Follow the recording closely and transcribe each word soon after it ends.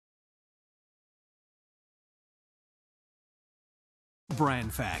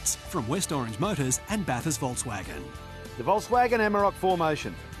brand facts from West Orange Motors and Bathurst Volkswagen. The Volkswagen Amarok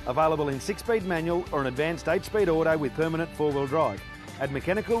 4Motion, available in 6-speed manual or an advanced 8-speed auto with permanent 4-wheel drive. Add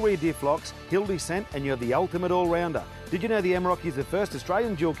mechanical rear diff locks, hill descent, and you have the ultimate all-rounder. Did you know the Amarok is the first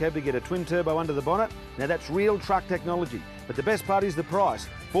Australian dual cab to get a twin turbo under the bonnet? Now that's real truck technology. But the best part is the price.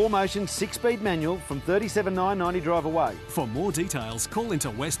 4Motion 6-speed manual from $37,990 drive away. For more details, call into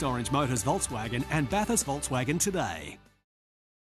West Orange Motors Volkswagen and Bathurst Volkswagen today.